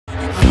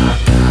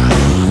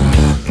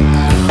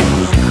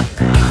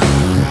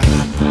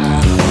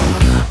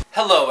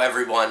Hello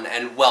everyone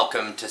and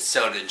welcome to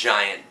Soda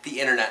Giant, the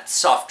internet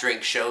soft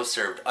drink show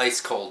served ice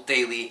cold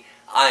daily.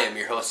 I am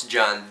your host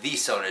John, the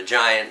Soda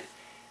Giant.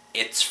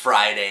 It's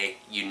Friday,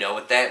 you know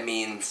what that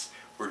means.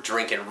 We're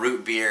drinking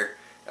root beer.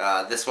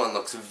 This one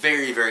looks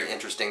very, very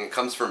interesting. It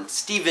comes from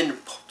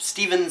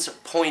Stevens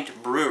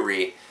Point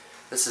Brewery.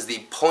 This is the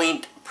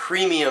Point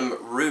Premium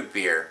Root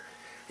Beer.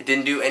 I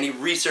didn't do any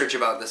research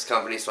about this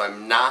company, so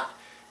I'm not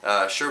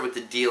sure what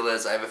the deal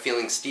is. I have a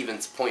feeling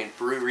Stevens Point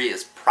Brewery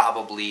is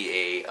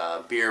probably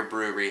a beer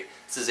brewery.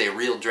 This is a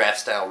real draft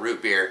style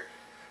root beer.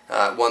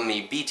 Won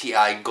the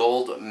BTI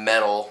Gold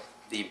Medal,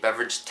 the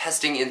Beverage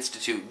Testing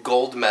Institute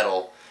Gold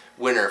Medal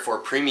winner for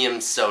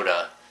premium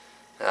soda.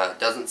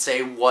 Doesn't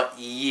say what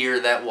year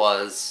that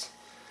was.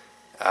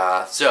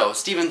 So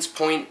Stevens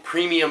Point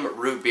Premium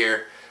Root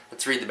Beer.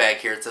 Let's read the back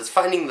here. It says,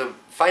 finding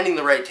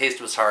the right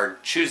taste was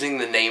hard, choosing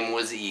the name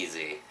was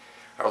easy.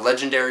 Our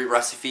legendary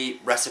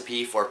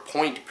recipe for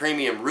Point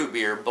Premium Root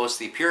Beer boasts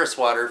the purest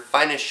water,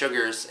 finest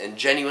sugars, and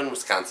genuine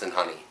Wisconsin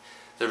honey.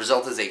 The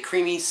result is a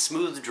creamy,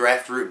 smooth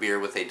draft root beer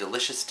with a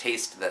delicious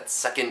taste that's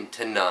second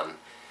to none.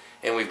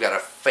 And we've got a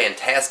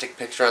fantastic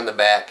picture on the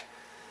back.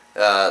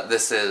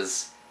 This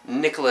is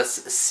Nicholas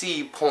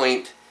C.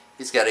 Point.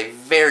 He's got a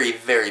very,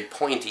 very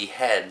pointy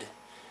head.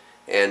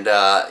 And,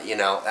 you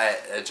know,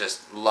 I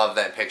just love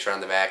that picture on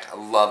the back. I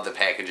love the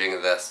packaging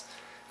of this.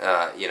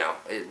 You know,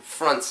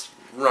 front's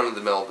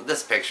run-of-the-mill, but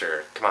this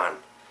picture, come on,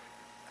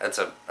 that's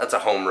a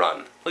home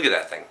run. Look at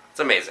that thing. It's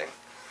amazing.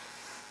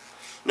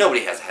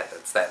 Nobody has a head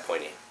that's that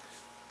pointy.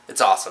 It's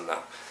awesome,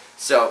 though.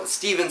 So,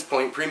 Stevens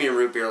Point Premium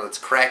Root Beer, let's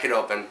crack it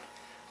open.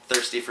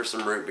 Thirsty for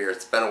some root beer.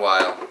 It's been a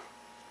while.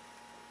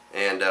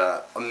 And,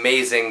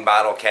 amazing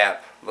bottle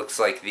cap. Looks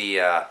like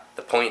the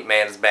Point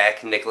man is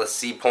back, Nicholas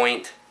C.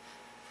 Point.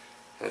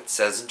 And it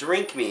says,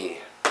 drink me.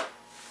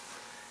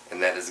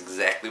 And that is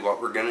exactly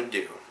what we're going to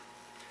do.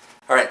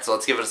 Alright, so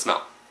let's give it a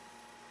smell.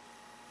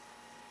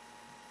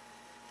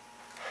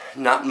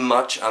 Not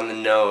much on the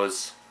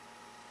nose.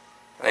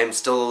 I am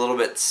still a little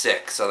bit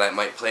sick, so that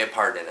might play a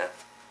part in it.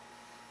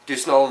 Do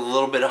smell a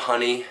little bit of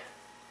honey.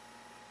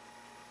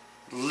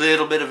 A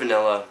little bit of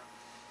vanilla.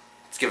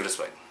 Let's give it a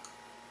swig.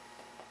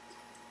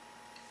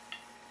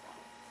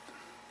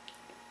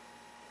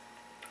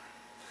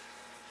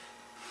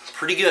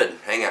 Pretty good.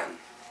 Hang on.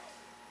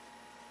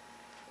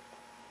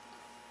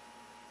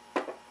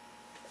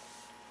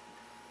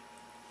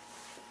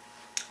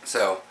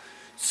 So,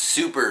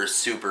 super,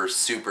 super,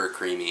 super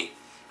creamy.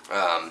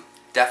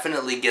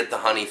 Definitely get the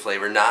honey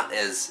flavor. Not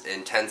as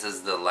intense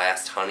as the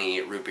last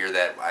honey root beer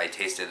that I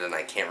tasted, and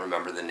I can't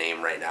remember the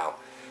name right now.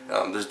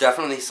 There's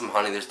definitely some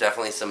honey. There's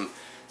definitely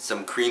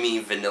some creamy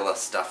vanilla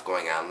stuff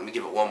going on. Let me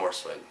give it one more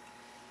swig.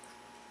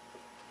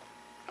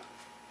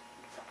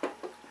 I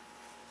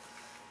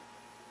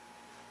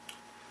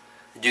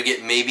do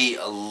get maybe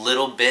a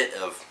little bit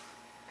of,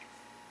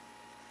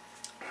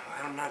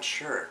 I'm not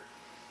sure.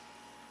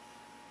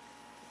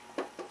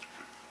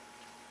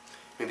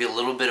 Maybe a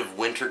little bit of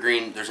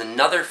wintergreen. There's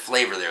another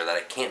flavor there that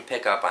I can't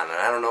pick up on, and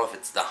I don't know if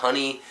it's the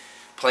honey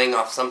playing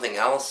off something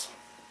else.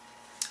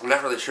 I'm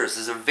not really sure. This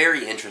is a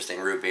very interesting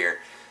root beer.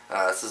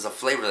 This is a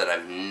flavor that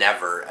I've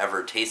never,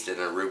 ever tasted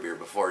in a root beer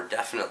before.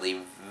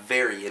 Definitely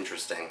very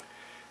interesting.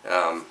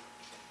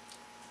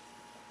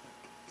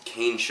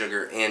 Cane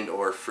sugar and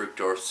or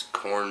fructose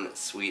corn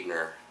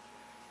sweetener.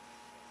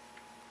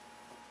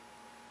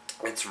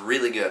 It's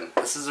really good.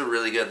 This is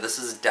this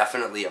is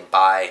definitely a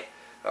buy.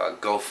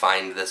 Go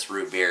find this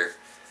root beer.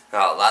 A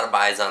lot of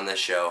buys on this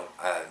show.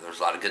 There's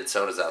a lot of good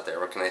sodas out there.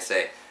 What can I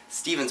say?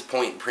 Stevens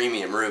Point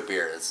Premium Root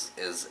Beer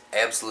is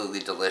absolutely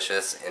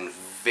delicious and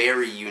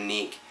very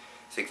unique.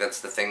 I think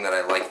that's the thing that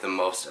I like the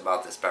most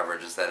about this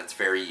beverage, is that it's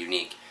very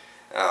unique.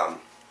 It's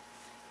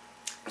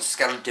just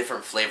got a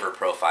different flavor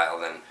profile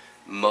than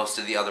most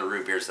of the other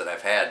root beers that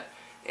I've had.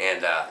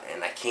 And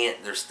I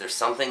can't, there's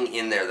something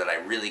in there that I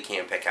really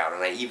can't pick out,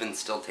 and I even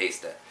still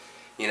taste it.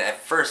 You know,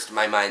 at first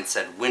my mind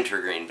said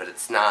wintergreen, but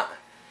it's not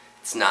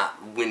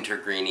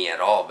wintergreeny at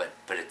all,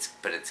 but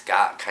it's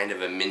got kind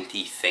of a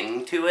minty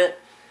thing to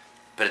it,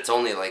 but it's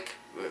only like,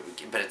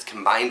 but it's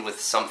combined with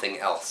something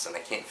else, and I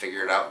can't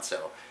figure it out.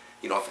 So,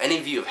 you know, if any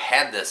of you have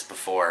had this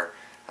before,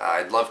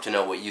 I'd love to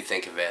know what you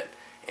think of it,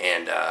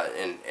 and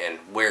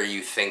where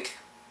you think,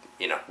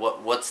 you know,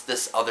 what's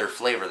this other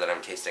flavor that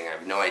I'm tasting? I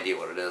have no idea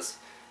what it is.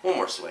 One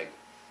more swig.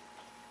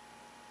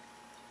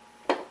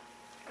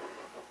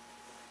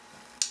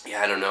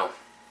 Yeah, I don't know.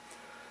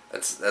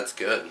 That's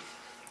good.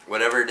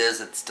 Whatever it is,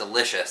 it's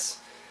delicious.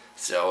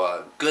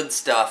 So, good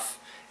stuff.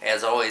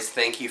 As always,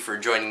 thank you for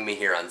joining me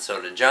here on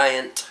Soda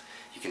Giant.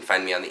 You can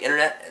find me on the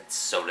internet at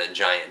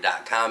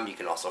sodagiant.com. You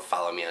can also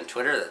follow me on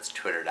Twitter. That's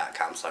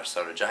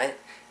twitter.com/sodagiant.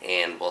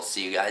 And we'll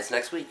see you guys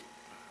next week.